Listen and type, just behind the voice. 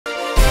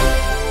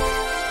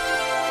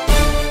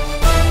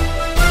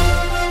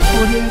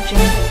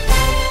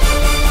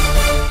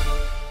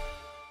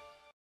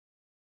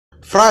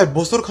প্রায়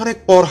বছর খানেক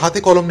পর হাতে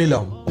কলম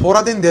নিলাম।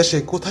 পরাধীন দেশে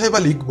কোথায় বা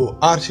লিখবো,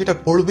 আর সেটা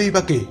পড়বেই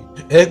বা কে?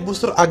 1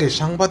 বছর আগে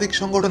সাংবাদিক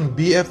সংগঠন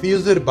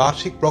এফইউজ এর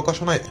বার্ষিক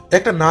প্রকাশনায়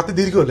একটা নাতি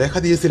দীর্ঘ লেখা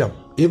দিয়েছিলাম।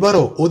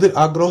 এবারও ওদের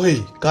আগ্রহেই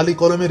কালি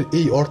কলমের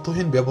এই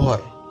অর্থহীন ব্যবহার।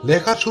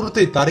 লেখার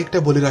শুরুতেই তারিখটা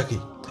বলে রাখি,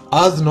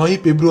 আজ 9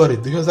 ফেব্রুয়ারি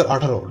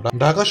 2018।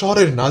 ঢাকা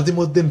শহরের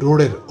নাজিমউদ্দিন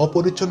রোডের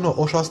অপরিচ্ছন্ন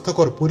ও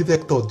স্বাস্থ্যকর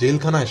পরিত্যক্ত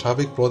জেলখানায়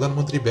সাবেক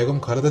প্রধানমন্ত্রী বেগম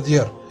খালেদা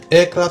জিয়ার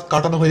এক রাত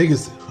কাটানো হয়ে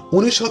গেছে।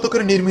 19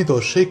 শতকের নির্মিত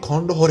সেই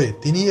খণ্ডহরে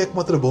তিনিই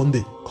একমাত্র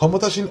বন্দী।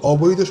 ক্ষমতাসীন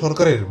অবৈধ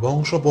সরকারের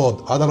বংশপদ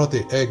আদালতে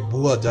এক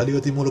ভুয়া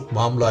জালিয়াতিমূলক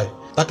মামলায়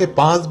তাকে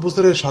 5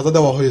 বছরের সাজা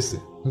দেওয়া হয়েছে।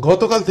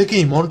 গতকাল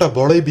থেকেই মনটা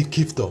বড়ই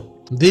বিক্ষিপ্ত।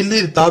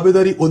 দিল্লির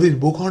তাবেদারি অধীন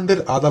ভূখণ্ডের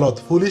আদালত,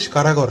 পুলিশ,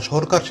 কারাগার,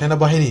 সরকার,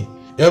 সেনাবাহিনী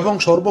এবং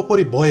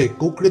সর্বোপরি ভয়ে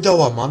কুঁকড়ে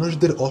যাওয়া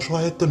মানুষদের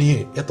অসহায়ত্ব নিয়ে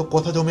এত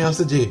কথা জমে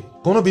আছে যে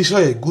কোনো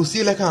বিষয়ে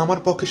গুছিয়ে লেখা আমার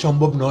পক্ষে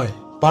সম্ভব নয়।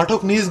 পাঠক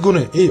নিজ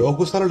গুণে এই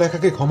অগোছালো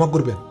লেখাকে ক্ষমা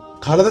করবেন।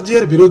 খালেদা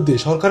জিয়ার বিরুদ্ধে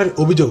সরকারের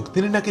অভিযোগ,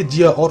 তিনি নাকি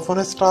জিয়া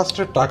অরফানেজ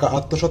ট্রাস্টের টাকা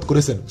আত্মসাৎ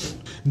করেছেন,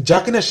 যা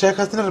কিনা শেখ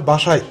হাসিনার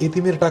বাসায়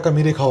এতিমের টাকা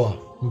মেরে খাওয়া।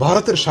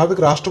 ভারতের সাবেক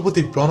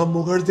রাষ্ট্রপতি প্রণব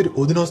মুখার্জির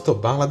অধীনস্থ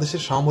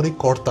বাংলাদেশের সামরিক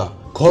কর্তা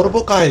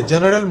খর্বকায়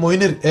জেনারেল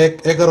মঈনের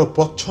 1-11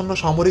 প্রচ্ছন্ন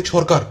সামরিক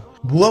সরকার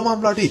ভুয়া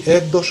মামলাটি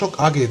 1 দশক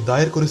আগে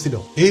দায়ের করেছিল।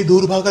 এই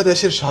দুর্ভাগা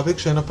দেশের সাবেক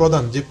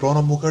সেনাপ্রধান যে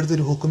প্রণব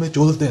মুখার্জির হুকুমে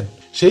চলতেন,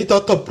 সেই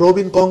তথ্য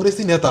প্রবীণ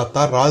কংগ্রেসী নেতা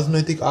তার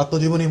রাজনৈতিক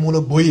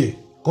আত্মজীবনীমূলক বইয়ে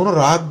কোনো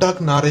রাগ ডাক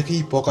না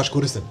রেখেই প্রকাশ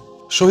করেছেন।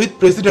 শহীদ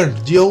প্রেসিডেন্ট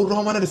জিয়াউর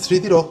রহমানের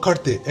স্মৃতি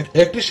রক্ষার্থে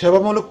একটি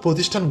সেবামূলক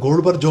প্রতিষ্ঠান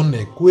গড়বার জন্য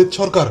কুয়েত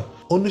সরকার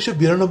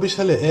 1992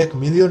 সালে $1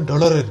 মিলিয়ন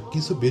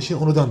কিছু বেশি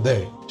অনুদান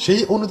দেয়।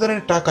 সেই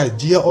অনুদানের টাকায়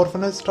জিয়া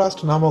অরফানেজ ট্রাস্ট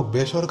নামক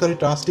বেসরকারি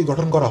ট্রাস্টটি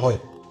গঠন করা হয়।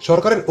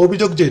 সরকারের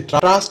অভিযোগ যে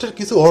ট্রাস্টের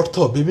কিছু অর্থ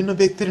বিভিন্ন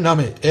ব্যক্তির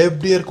নামে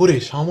এফডিআর করে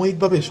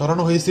সাময়িকভাবে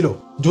সরানো হয়েছিল,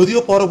 যদিও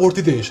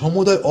পরবর্তীতে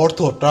সমুদায় অর্থ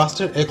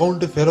ট্রাস্টের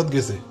অ্যাকাউন্টে ফেরত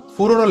গেছে।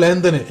 পুরনো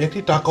লেনদেনে একটি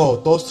টাকাও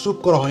তছরূপ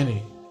করা হয়নি।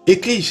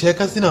 একেই শেখ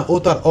হাসিনা ও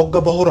তার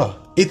অজ্ঞাবহরা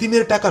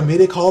এতিমের টাকা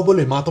মেরে খাওয়া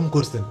বলে মাতম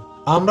করছেন।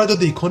 আমরা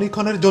যদি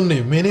ক্ষণিক্ষণের জন্য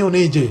মেনেও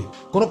নেই যে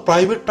কোনো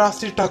প্রাইভেট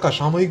ট্রাস্টের টাকা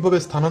সাময়িকভাবে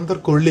স্থানান্তর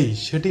করলেই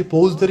সেটি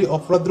ফৌজদারি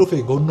অপরাধ রূপে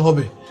গণ্য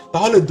হবে,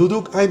 তাহলে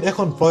দুদক আইন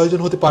এখন প্রয়োজন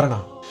হতে পারে না।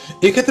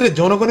 এক্ষেত্রে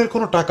জনগণের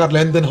কোনো টাকার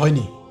লেনদেন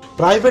হয়নি।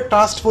 প্রাইভেট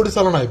ট্রাস্ট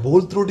পরিচালনায়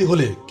ভুল ত্রুটি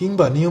হলে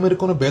কিংবা নিয়মের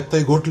কোনো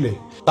ব্যত্যয় ঘটলে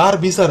তার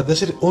বিচার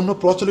দেশের অন্য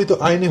প্রচলিত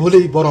আইনে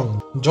হলেই বরং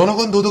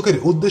জনগণ দুদকের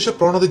উদ্দেশ্যে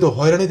প্রণোদিত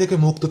হয়রানি থেকে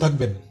মুক্ত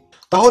থাকবেন।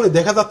 তাহলে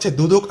দেখা যাচ্ছে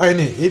দুদক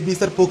আইনে এই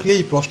বিচার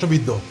প্রক্রিয়াই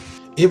প্রশ্নবিদ্ধ।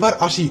 এবার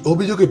আসি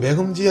অভিযোগে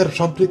বেগম জিয়ার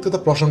সম্পৃক্ততা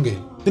প্রসঙ্গে।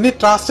 তিনি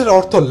ট্রাস্টের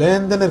অর্থ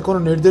লেনদেনের কোনো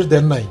নির্দেশ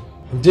দেন নাই।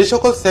 যে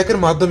সকল চেকের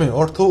মাধ্যমে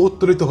অর্থ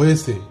উত্তোলিত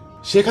হয়েছে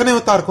সেখানেও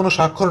তার কোনো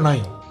স্বাক্ষর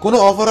নাই। কোনো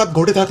অপরাধ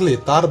ঘটে থাকলে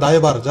তার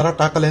দায়ভার যারা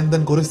টাকা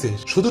লেনদেন করেছে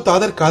শুধু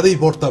তাদের কাঁধেই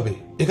বর্তাবে।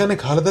 এখানে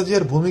খালেদা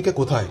জিয়ার ভূমিকা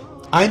কোথায়?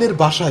 আইনের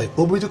ভাষায়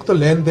অভিযুক্ত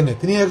লেনদেনে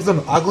তিনি একজন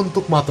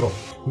আগন্তুক মাত্র।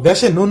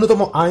 দেশে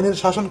ন্যূনতম আইনের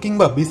শাসন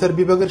কিংবা বিচার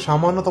বিভাগের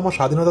সামান্যতম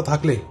স্বাধীনতা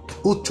থাকলে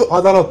উচ্চ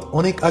আদালত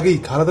অনেক আগেই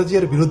খালেদা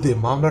জিয়ার বিরুদ্ধে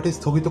মামলাটি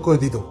স্থগিত করে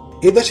দিত।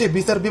 এদেশে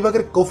বিচার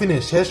বিভাগের কফিনে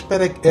শেষ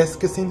প্যারেক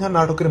এস.কে সিনহা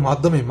নাটকের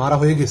মাধ্যমে মারা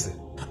হয়ে গেছে।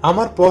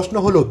 আমার প্রশ্ন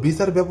হলো,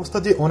 বিচার ব্যবস্থা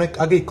যে অনেক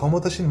আগেই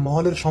ক্ষমতাসীন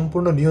মহলের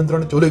সম্পূর্ণ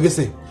নিয়ন্ত্রণে চলে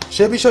গেছে,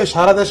 সে বিষয়ে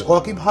সারা দেশ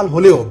ওয়াকিবহাল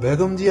হলেও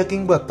বেগম জিয়া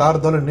কিংবা তার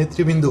দলের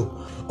নেতৃবৃন্দ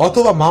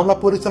অথবা মামলা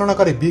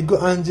পরিচালনাকারী বিজ্ঞ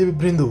আইনজীবী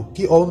বৃন্দ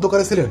কি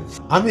অন্ধকারে ছিলেন?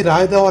 আমি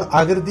রায় দেওয়ার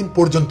আগের দিন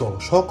পর্যন্ত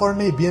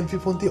সকর্ণেই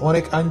বিএনপিপন্থী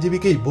অনেক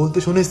আইনজীবীকেই বলতে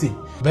শুনেছি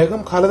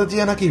বেগম খালেদা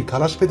জিয়া নাকি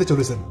খালাস পেতে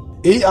চলেছেন।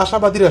 এই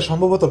আশাবাদীরা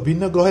সম্ভবত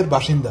ভিন্ন গ্রহের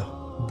বাসিন্দা।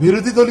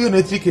 বিরোধী দলীয়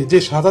নেত্রীকে যে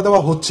সাজা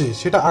দেওয়া হচ্ছে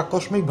সেটা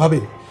আকস্মিকভাবে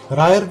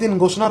রায়ের দিন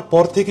ঘোষণার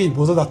পর থেকেই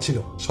বোঝা যাচ্ছিল।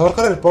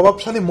 সরকারের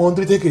প্রভাবশালী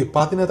মন্ত্রী থেকে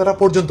পাতি নেতারা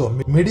পর্যন্ত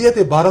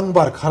মিডিয়াতে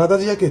বারংবার খালেদা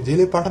জিয়াকে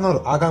জেলে পাঠানোর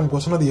আগাম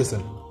ঘোষণা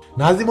দিয়েছেন।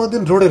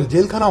 নাজিমউদ্দিন রোডের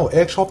জেলখানাও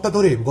 1 সপ্তাহ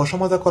ধরে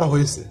বসামজা করা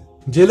হয়েছে।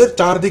 জেলের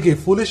চারদিকে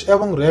পুলিশ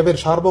এবং র্যাবের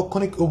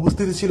সার্বক্ষণিক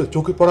উপস্থিতি ছিল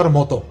চোখে পড়ার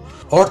মতো।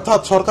 অর্থাৎ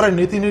সরকারের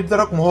নীতি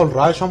নির্ধারক মহল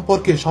রায়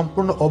সম্পর্কে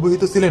সম্পূর্ণ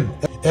অবহিত ছিলেন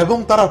এবং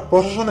তারা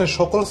প্রশাসনের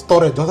সকল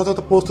স্তরে যথাযথ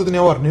প্রস্তুতি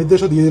নেওয়ার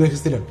নির্দেশও দিয়ে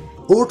রেখেছিলেন।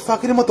 উট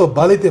ফাঁকির মতো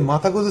বালিতে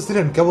মাথা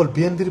গুঁজেছিলেন কেবল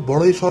বিএনপির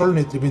বড়ই সরল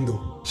নেতৃবৃন্দ।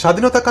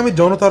 স্বাধীনতাকামী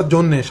জনতার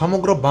জন্য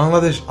সমগ্র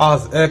বাংলাদেশ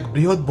আজ এক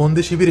বৃহৎ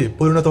বন্দী শিবিরে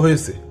পরিণত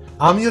হয়েছে।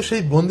 আমিও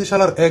সেই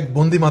বন্দিশালার এক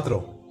বন্দী মাত্র।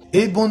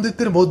 এই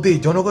বন্দিত্বের মধ্যেই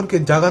জনগণকে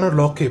জাগানোর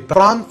লক্ষ্যে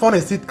প্রাণপণে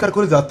চিৎকার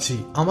করে যাচ্ছি।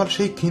 আমার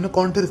সেই ক্ষীণ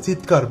কণ্ঠের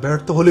চিৎকার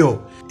ব্যর্থ হলেও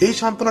এই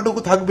সান্ত্বনাটুকু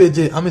থাকবে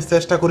যে আমি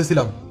চেষ্টা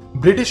করেছিলাম।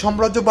 ব্রিটিশ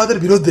সাম্রাজ্যবাদের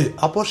বিরুদ্ধে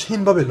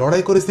আপোষহীনভাবে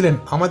লড়াই করেছিলেন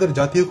আমাদের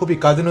জাতীয় কবি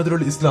কাজী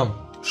নজরুল ইসলাম।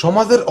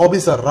 সমাজের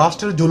অবিচার,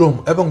 রাষ্ট্রের জুলুম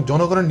এবং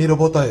জনগণের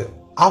নীরবতায়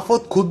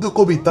আফত ক্ষুব্ধ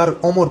কবি তার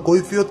অমর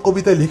কৈফিয়ত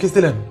কবিতায়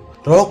লিখেছিলেন,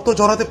 রক্ত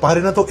জড়াতে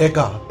পারে না তো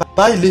একা,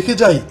 তাই লিখে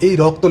যাই এই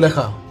রক্ত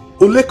লেখা।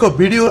 উল্লেখ্য,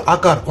 ভিডিওর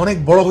আকার অনেক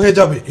বড় হয়ে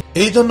যাবে,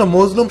 এই জন্য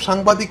মজলুম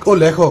সাংবাদিক ও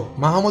লেখক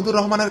মাহমুদুর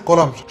রহমানের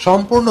কলাম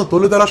সম্পূর্ণ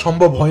তুলে ধরা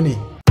সম্ভব হয়নি।